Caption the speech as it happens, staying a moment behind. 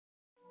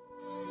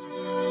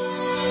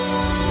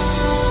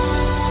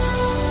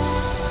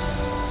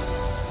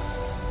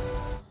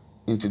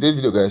in today's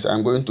video, guys,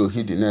 I'm going to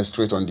hit the nail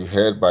straight on the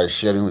head by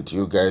sharing with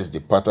you guys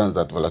the patterns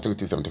that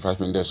volatility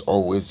 75 index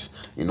always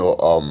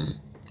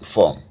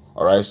form.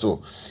 All right,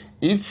 so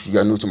if you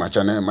are new to my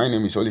channel, my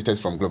name is Olites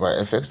from Global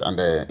FX, and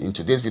in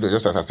today's video,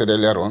 just as I said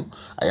earlier on,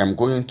 I am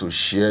going to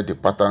share the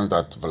patterns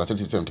that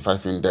volatility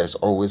 75 index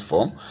always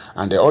form,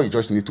 and all you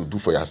just need to do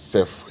for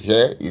yourself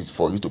here is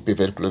for you to pay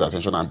very close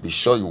attention and be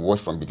sure you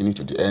watch from beginning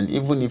to the end.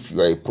 Even if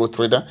you are a pro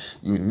trader,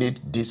 you need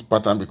this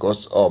pattern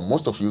because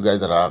most of you guys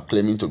that are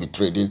claiming to be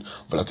trading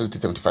volatility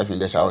 75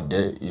 index out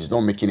there is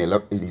not making a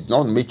lot. It is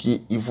not making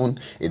even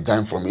a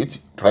dime from it.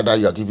 Rather,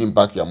 you are giving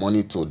back your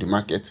money to the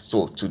market.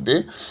 So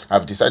today,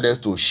 I've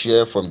decided to share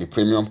from the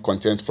premium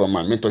content from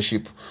my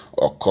mentorship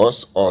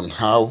course on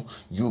how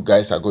you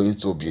guys are going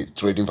to be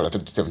trading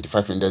volatility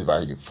 75 index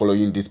by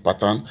following this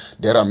pattern.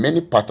 There are many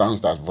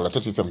patterns that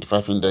volatility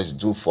 75 index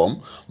do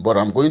form, but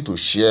I'm going to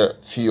share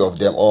few of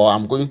them, or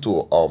I'm going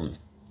to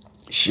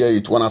share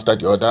it one after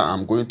the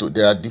other.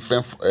 There are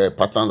different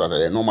patterns that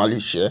I normally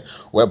share,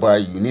 whereby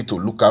you need to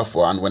look out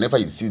for, and whenever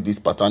you see this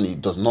pattern,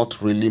 it does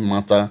not really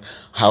matter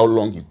how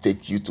long it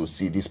takes you to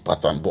see this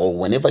pattern, but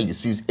whenever you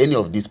see any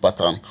of this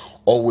pattern,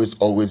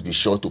 always be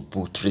sure to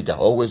pull trigger.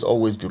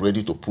 Always be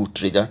ready to pull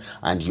trigger,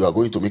 and you are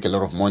going to make a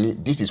lot of money.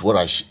 This is what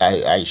I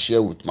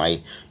share with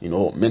my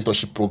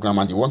mentorship program,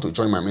 and you want to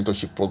join my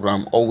mentorship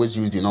program, always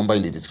use the number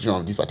in the description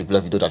of this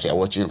particular video that you are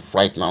watching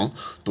right now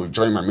to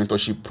join my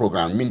mentorship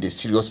program. I mean, the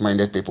serious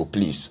minded people,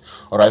 please.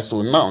 All right,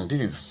 so now this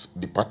is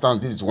the pattern.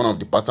 This is one of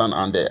the pattern,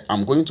 and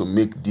I'm going to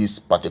make this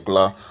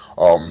particular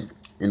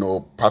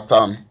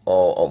pattern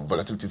of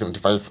volatility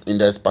 75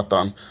 index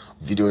pattern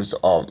videos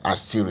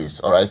as series.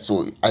 All right,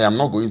 so I am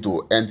not going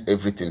to end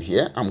everything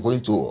here. I'm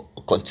going to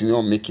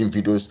continue making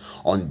videos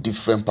on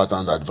different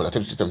patterns that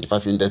volatility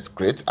 75 index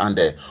creates, and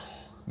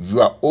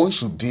your own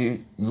should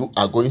be, you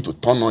are going to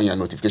turn on your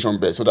notification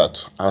bell so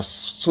that as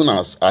soon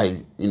as I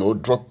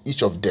drop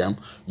each of them,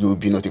 you will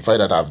be notified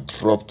that I've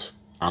dropped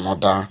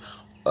another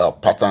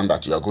pattern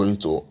that you are going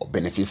to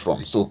benefit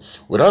from. So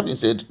with that being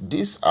said,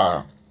 these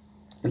are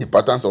the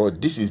patterns, or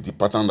this is the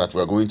pattern that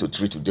we are going to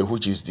treat today,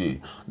 which is the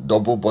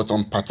double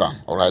bottom pattern.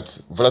 All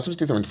right,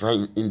 volatility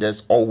 75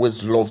 index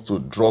always love to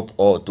drop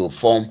or to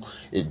form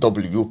a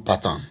W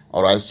pattern.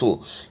 All right,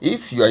 so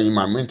if you are in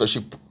my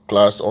mentorship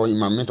class or in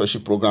my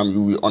mentorship program,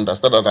 you will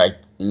understand that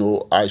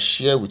I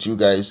share with you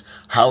guys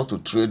how to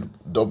trade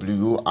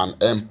W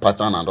and M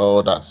pattern and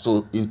all that.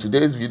 So in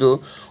today's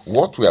video,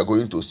 what we are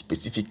going to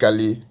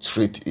specifically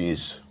treat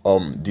is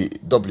the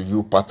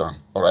W pattern.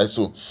 All right,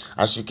 so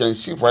as you can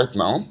see right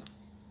now,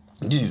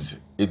 this is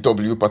a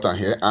W pattern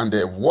here, and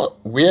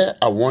where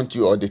I want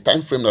you, or the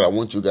time frame that I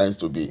want you guys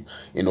to be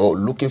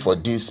looking for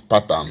this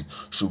pattern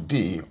should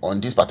be on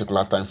this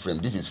particular time frame.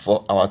 This is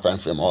 4-hour time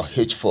frame, or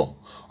H4.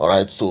 All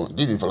right, so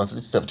this is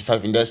volatility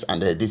 75 index,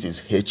 and this is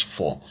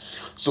H4.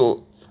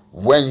 So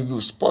when you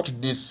spot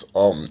this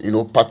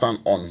pattern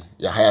on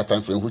your higher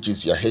time frame, which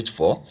is your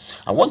H4,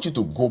 I want you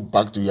to go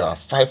back to your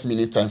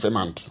 5-minute time frame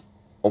and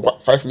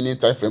 5-minute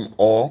time frame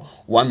or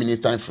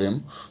 1-minute time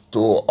frame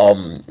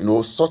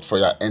to sort for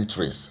your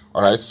entries.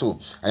 All right, so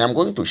I am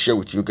going to share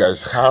with you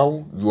guys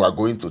how you are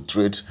going to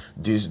trade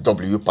this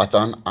W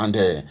pattern,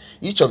 and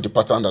each of the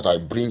pattern that I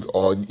bring,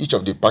 or each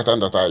of the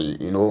pattern that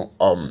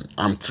I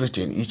I'm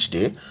treating each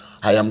day,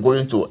 I am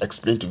going to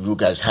explain to you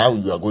guys how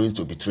you are going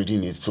to be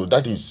trading it. So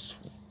that is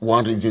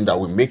one reason that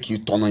will make you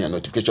turn on your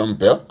notification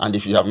bell. And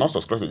if you have not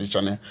subscribed to this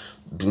channel,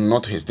 do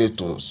not hesitate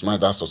to smash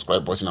that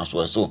subscribe button as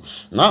well. So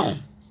now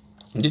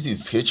this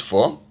is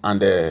H4,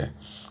 and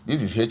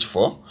this is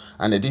H4,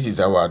 and this is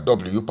our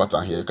W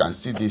pattern here. You can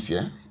see this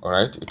here. All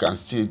right, you can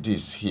see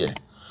this here.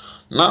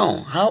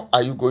 Now, how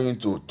are you going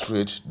to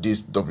trade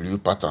this W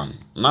pattern?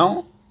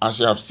 Now, as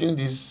you have seen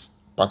this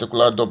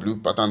particular W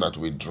pattern that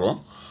we draw,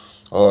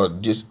 or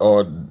this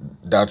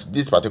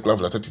particular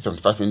volatility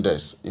 75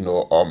 index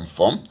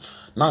form,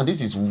 now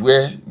this is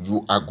where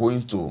you are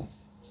going to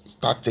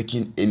start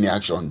taking any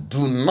action.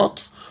 Do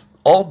not,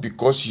 or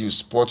because you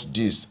spot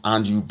this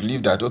and you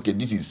believe that okay,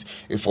 this is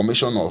a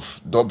formation of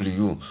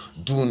W,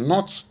 do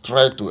not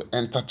try to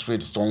enter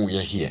trade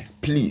somewhere here.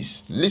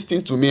 Please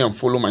listen to me and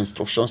follow my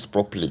instructions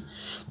properly.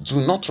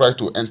 Do not try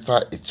to enter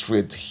a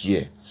trade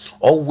here.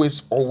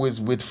 Always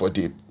wait for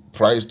the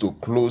price to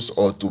close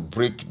or to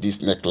break this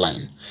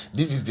neckline.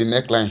 This is the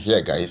neckline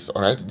here, guys.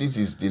 All right, this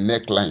is the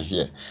neckline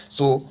here.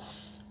 So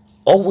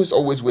always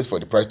wait for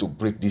the price to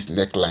break this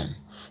neckline.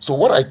 So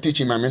what I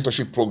teach in my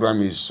mentorship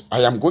program is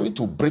I am going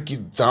to break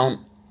it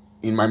down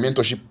in my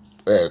mentorship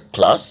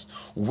class,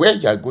 where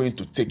you are going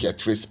to take your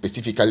trade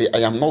specifically. I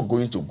am not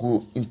going to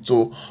go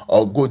into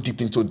or go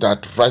deep into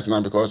that right now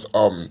because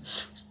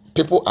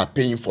people are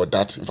paying for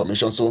that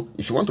information. So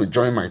if you want to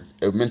join my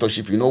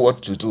mentorship, you know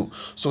what to do.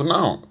 So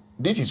now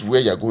this is where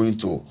you're going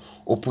to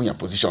open your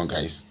position,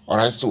 guys. All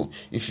right, so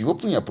if you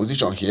open your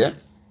position here,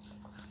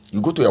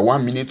 you go to a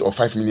 1-minute or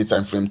 5-minute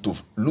time frame to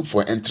look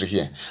for entry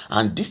here,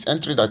 and this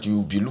entry that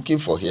you'll be looking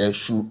for here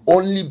should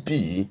only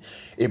be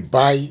a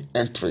buy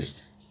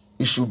entries.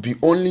 It should be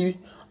only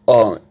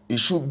it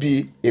should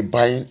be a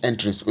buying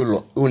entries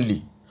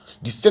only.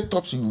 the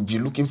setups you will be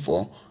looking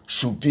for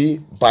should be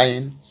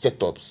buying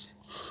setups.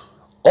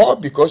 Or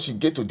because you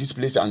get to this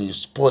place and you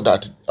spot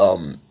that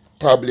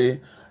probably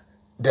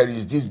there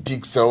is this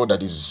big sell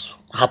that is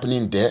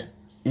happening there.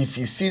 If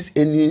he sees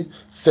any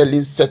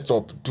selling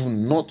setup, do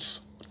not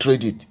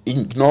trade it,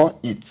 ignore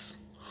it.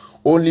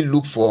 Only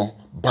look for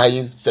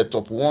buying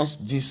setup once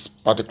this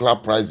particular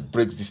price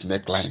breaks this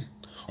neckline.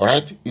 All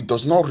right, it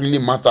does not really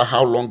matter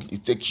how long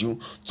it takes you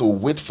to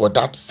wait for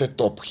that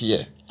setup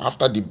here.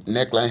 After the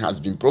neckline has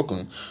been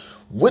broken,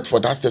 wait for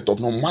that setup.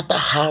 No matter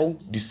how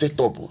the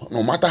setup,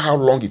 no matter how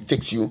long it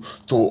takes you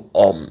to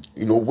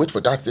wait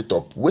for that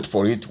setup, wait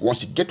for it.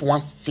 Once you get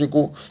one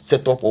single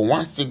setup or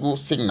one single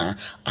signal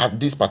at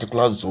this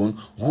particular zone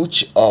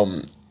which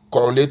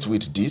correlates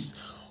with this,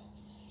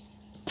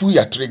 pull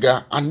your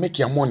trigger and make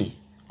your money.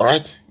 All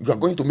right, you are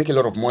going to make a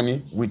lot of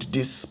money with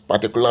this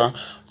particular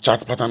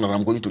chart pattern that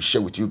I'm going to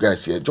share with you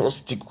guys here.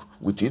 Just stick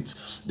with it.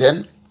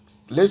 Then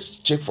let's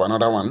check for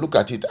another one. Look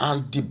at it,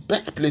 and the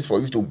best place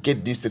for you to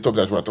get this setup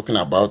that we are talking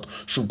about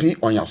should be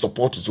on your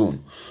support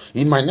zone.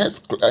 In my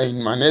next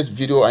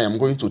video, I am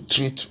going to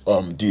treat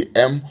the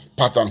M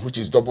pattern, which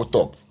is double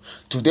top.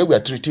 Today we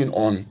are treating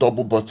on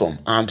double bottom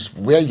and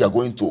where you are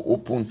going to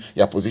open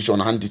your position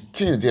and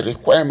the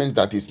requirement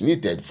that is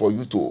needed for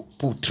you to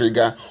pull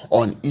trigger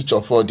on each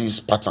of all these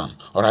pattern.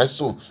 All right,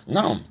 so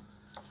now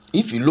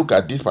if you look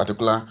at this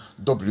particular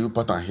W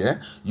pattern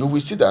here, you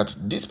will see that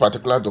this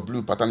particular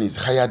W pattern is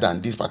higher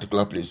than this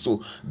particular place.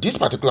 So this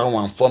particular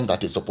one formed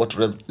at a support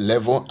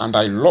level, and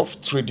I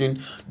love trading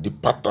the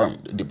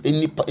pattern,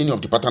 any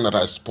of the pattern that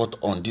I spot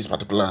on this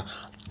particular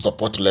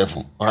support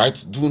level. All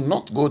right, do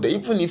not go there.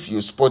 Even if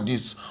you spot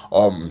this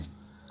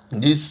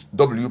this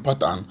W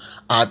pattern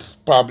at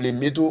probably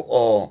middle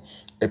or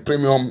a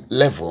premium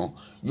level,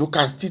 you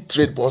can still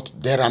trade, but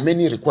there are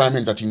many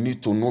requirements that you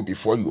need to know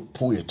before you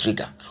pull a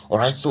trigger. All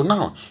right, so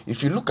now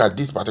if you look at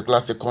this particular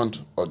second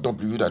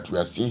W that we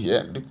are seeing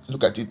here,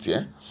 look at it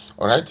here.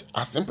 All right,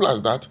 as simple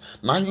as that.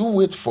 Now you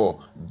wait for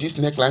this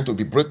neckline to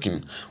be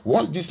broken.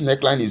 Once this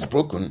neckline is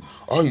broken,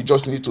 all you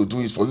just need to do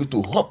is for you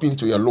to hop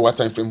into your lower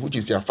time frame, which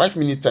is your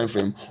 5-minute time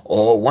frame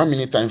or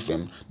 1-minute time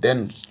frame.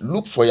 Then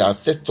look for your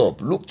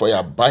setup, look for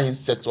your buying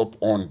setup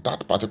on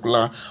that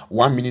particular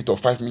 1-minute or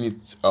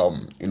 5-minute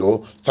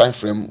time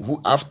frame.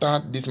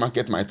 After this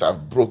market might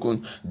have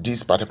broken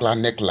this particular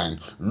neckline,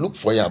 look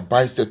for your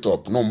buy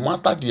setup. No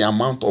matter the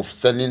amount of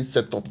selling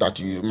setup that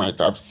you might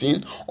have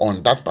seen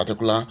on that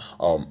particular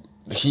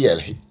here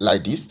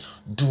like this,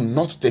 do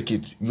not take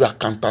it. You are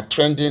counter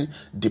trending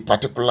the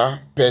particular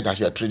pair that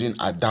you are trading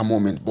at that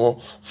moment. But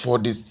for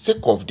the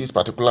sake of this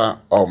particular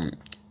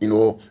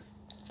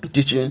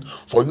teaching,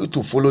 for you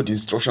to follow the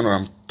instruction that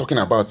I'm talking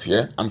about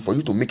here and for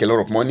you to make a lot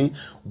of money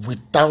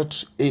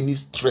without any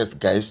stress,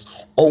 guys,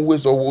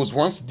 always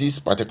once this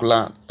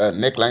particular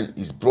neckline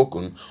is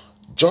broken,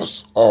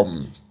 just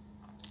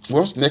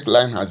once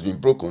neckline has been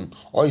broken,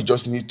 all you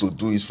just need to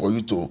do is for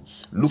you to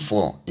look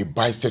for a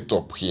buy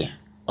setup here.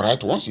 All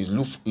right, once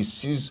you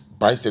sees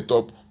buy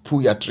setup,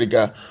 pull your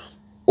trigger,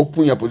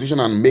 open your position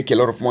and make a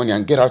lot of money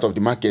and get out of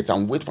the market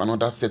and wait for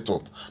another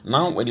setup.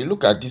 Now when you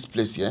look at this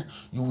place here,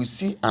 you will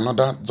see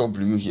another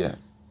W here.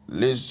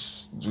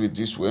 Let's do it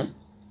this way.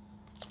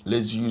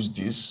 Let's use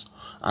this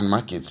and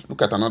mark it.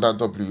 Look at another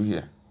W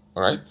here.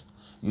 All right,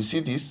 you see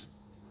this?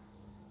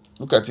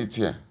 Look at it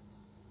here.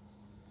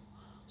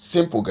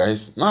 Simple,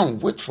 guys. Now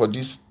wait for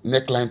this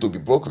neckline to be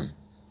broken.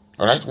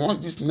 All right, once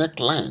this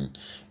neckline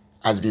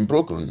has been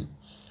broken,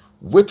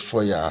 wait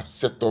for your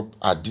setup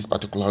at this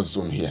particular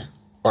zone here.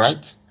 All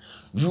right,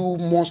 you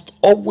must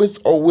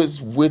always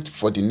wait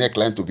for the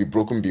neckline to be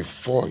broken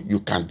before you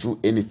can do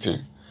anything.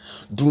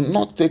 Do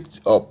not take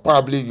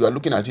probably you are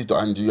looking at it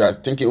and you are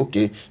thinking,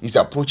 okay, it's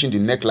approaching the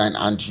neckline,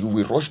 and you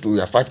will rush to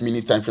your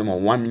 5-minute time frame or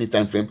 1-minute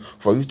time frame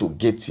for you to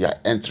get your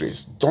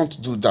entries.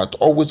 Don't do that.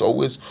 Always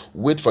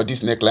wait for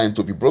this neckline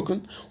to be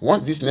broken.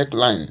 Once this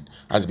neckline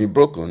has been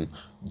broken,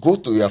 go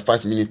to your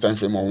 5-minute time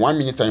frame or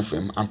 1-minute time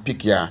frame and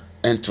pick your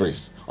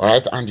entries. All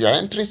right, and your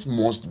entries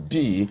must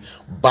be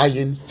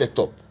buying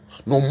setup.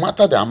 No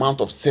matter the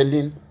amount of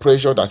selling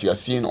pressure that you are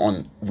seeing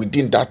on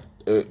within that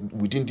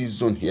within this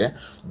zone here,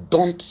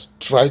 don't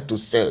try to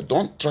sell,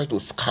 don't try to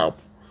scalp.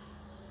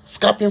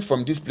 Scalping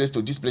from this place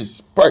to this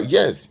place,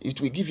 yes,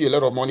 it will give you a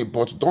lot of money,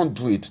 but don't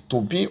do it.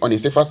 To be on a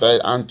safer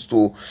side and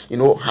to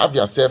have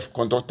yourself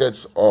conducted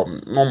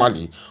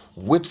normally,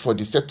 wait for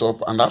the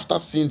setup, and after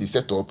seeing the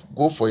setup,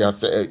 go for your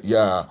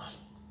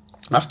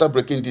after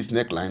breaking this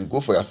neckline, go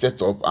for your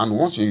setup. And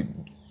once you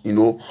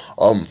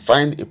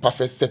find a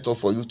perfect setup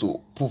for you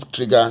to pull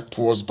trigger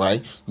towards buy,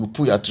 you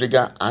pull your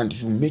trigger and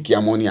you make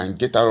your money and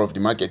get out of the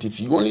market. If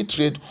you only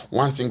trade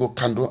one single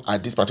candle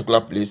at this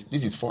particular place,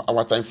 this is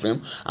 4-hour time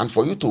frame, and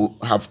for you to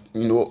have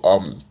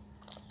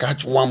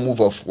catch one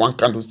move of one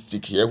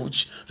candlestick here,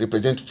 which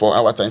represents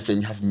 4-hour time frame,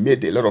 you have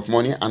made a lot of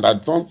money. And I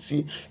don't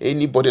see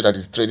anybody that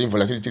is trading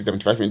volatility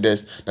 75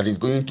 index that is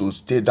going to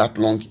stay that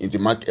long in the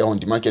market, on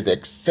the market,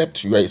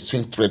 except you are a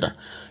swing trader.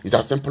 It's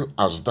as simple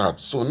as that.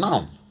 So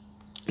now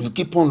You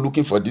keep on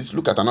looking for this.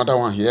 Look at another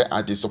one here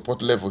at the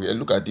support level here.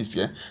 Look at this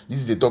here.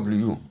 This is a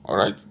W. All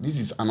right, this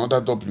is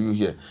another W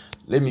here.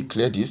 Let me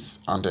clear this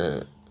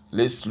and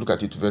let's look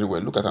at it very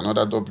well. Look at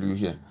another W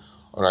here.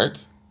 All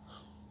right,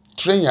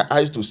 train your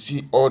eyes to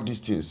see all these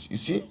things. You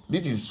see,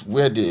 this is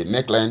where the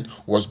neckline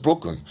was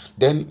broken.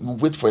 Then you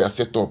wait for your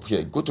setup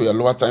here. Go to your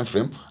lower time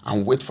frame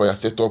and wait for your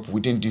setup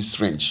within this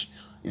range.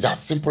 It's as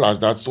simple as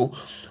that. So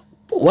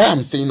why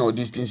I'm saying all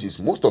these things is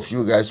most of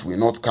you guys will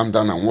not come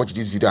down and watch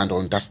this video and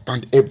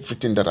understand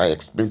everything that I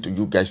explained to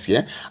you guys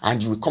here,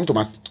 and you will come to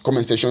my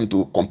comment section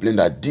to complain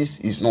that this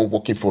is not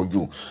working for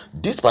you.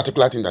 This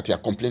particular thing that you are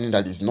complaining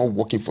that is not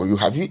working for you,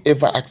 have you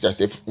ever asked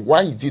yourself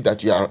why is it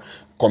that you are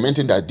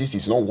commenting that this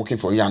is not working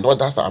for you and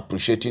others are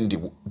appreciating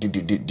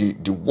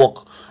the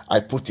work I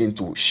put in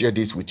to share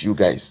this with you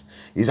guys?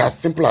 It's as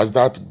simple as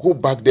that. Go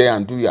back there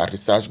and do your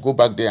research. Go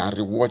back there and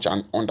rewatch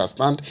and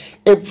understand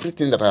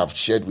everything that I have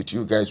shared with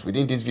you guys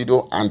within this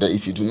video. And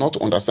if you do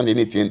not understand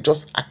anything,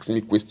 just ask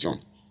me question.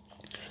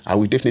 I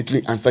will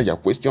definitely answer your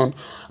question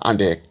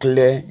and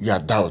clear your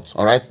doubts.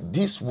 All right,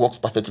 this works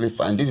perfectly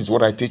fine. This is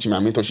what I teach in my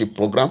mentorship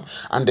program,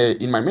 and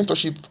in my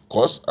mentorship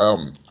course,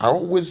 I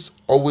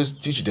always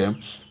teach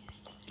them,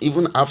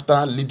 even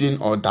after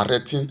leading or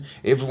directing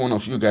every one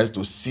of you guys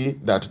to see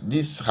that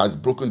this has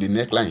broken the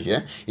neckline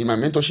here. In my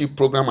mentorship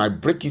program, I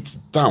break it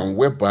down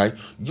whereby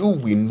you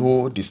will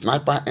know the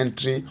sniper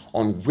entry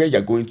on where you're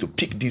going to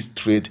pick this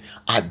trade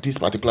at this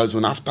particular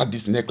zone after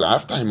this neckline,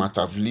 after I might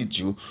have lead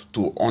you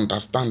to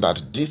understand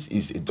that this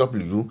is a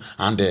W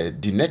and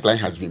the neckline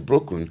has been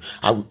broken.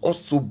 I will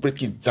also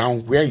break it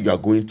down where you are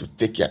going to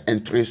take your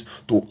entries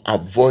to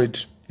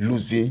avoid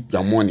losing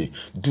your money.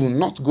 Do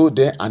not go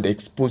there and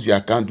expose your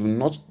account. Do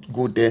not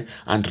go there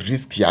and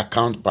risk your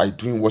account by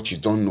doing what you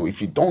don't know.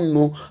 If you don't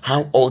know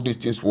how all these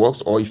things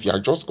works, or if you are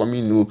just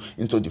coming new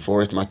into the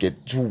forex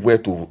market, do where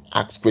to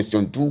ask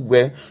questions, do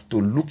where to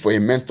look for a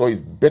mentor. It's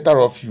better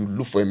off you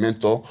look for a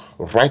mentor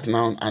right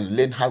now and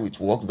learn how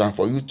it works than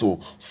for you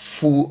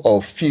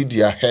to feed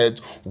your head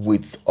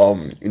with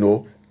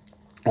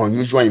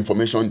unusual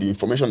information, the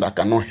information that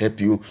cannot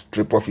help you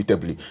trade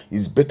profitably.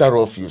 It's better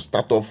off you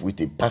start off with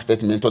a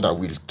perfect mentor that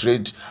will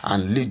trade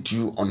and lead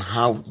you on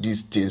how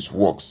these things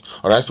works.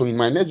 All right, so in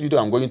my next video,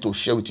 I'm going to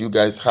share with you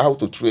guys how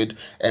to trade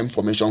M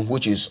formation,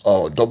 which is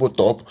double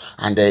top,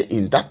 and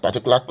in that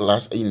particular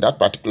class, in that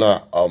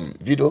particular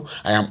video,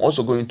 I am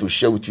also going to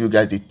share with you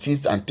guys the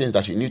tips and things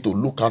that you need to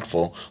look out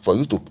for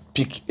you to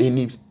pick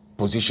any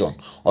position.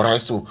 All right,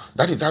 so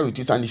that is how it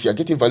is. And if you are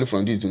getting value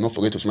from this, do not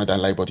forget to smash that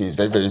like button. It's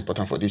very, very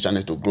important for this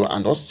channel to grow,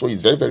 and also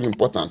it's very, very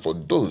important for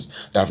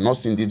those that have not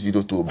seen this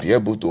video to be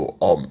able to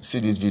see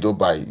this video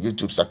by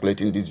YouTube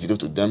circulating this video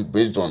to them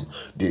based on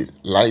the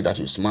like that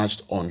you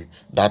smashed on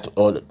that,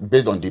 or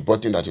based on the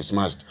button that you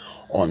smashed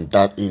on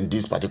that in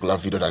this particular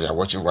video that you are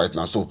watching right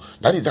now. So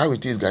that is how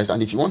it is, guys.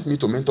 And if you want me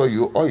to mentor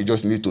you, all you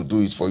just need to do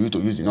is for you to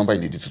use the number in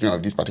the description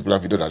of this particular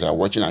video that you are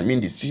watching. I mean,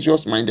 the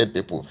serious minded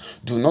people,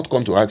 do not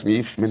come to ask me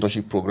if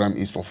mentorship program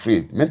is for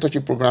free.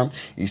 Mentorship program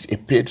is a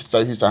paid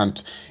service,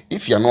 and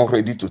if you are not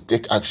ready to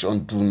take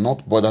action, do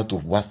not bother to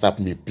WhatsApp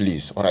me,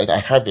 please. All right, I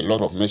have a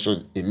lot of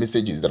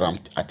messages that I'm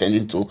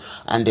attending to,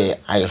 and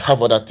I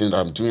have other things that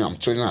I'm doing. I'm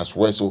trading as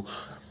well, so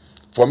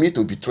for me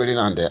to be trading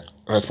and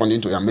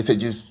responding to your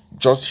messages,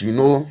 just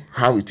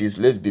how it is.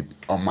 Let's be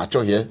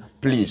mature here,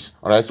 please.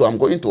 All right, so I'm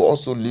going to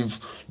also leave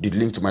the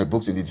link to my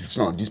books in the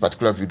description of this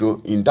particular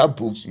video. In that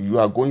books, you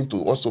are going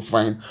to also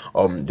find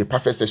the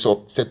perfect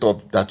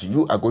setup that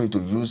you are going to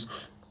use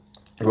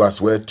you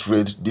as well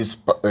trade this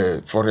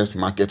forex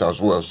market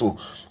as well. So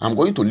I'm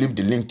going to leave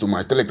the link to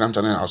my Telegram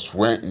channel as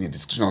well in the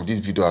description of this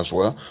video as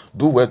well.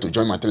 Do well to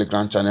join my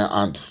Telegram channel,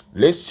 and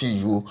let's see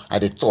you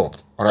at the top.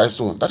 All right,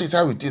 so that is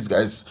how it is,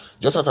 guys.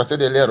 Just as I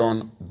said earlier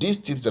on, these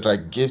tips that I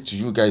gave to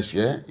you guys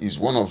here is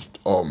one of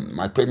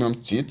my premium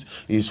tips,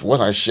 is what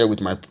I share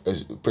with my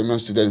premium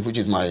students, which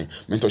is my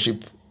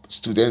mentorship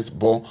students,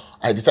 but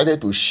I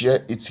decided to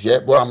share it here.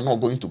 But I'm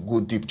not going to go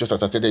deep. Just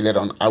as I said earlier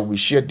on, I will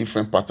share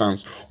different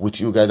patterns with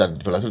you guys that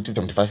the volatility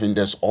 75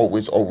 index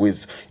always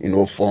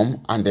form,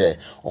 and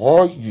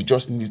all you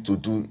just need to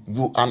do,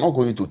 you are not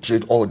going to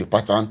trade all the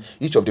pattern.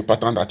 Each of the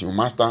pattern that you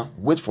master,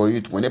 wait for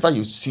it. Whenever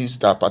you seize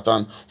that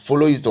pattern,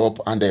 follow it up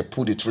and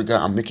pull the trigger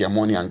and make your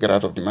money and get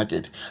out of the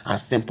market.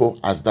 As simple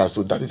as that.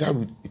 So that is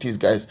how it is,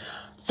 guys.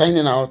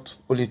 Signing out,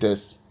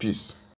 Olites. Peace.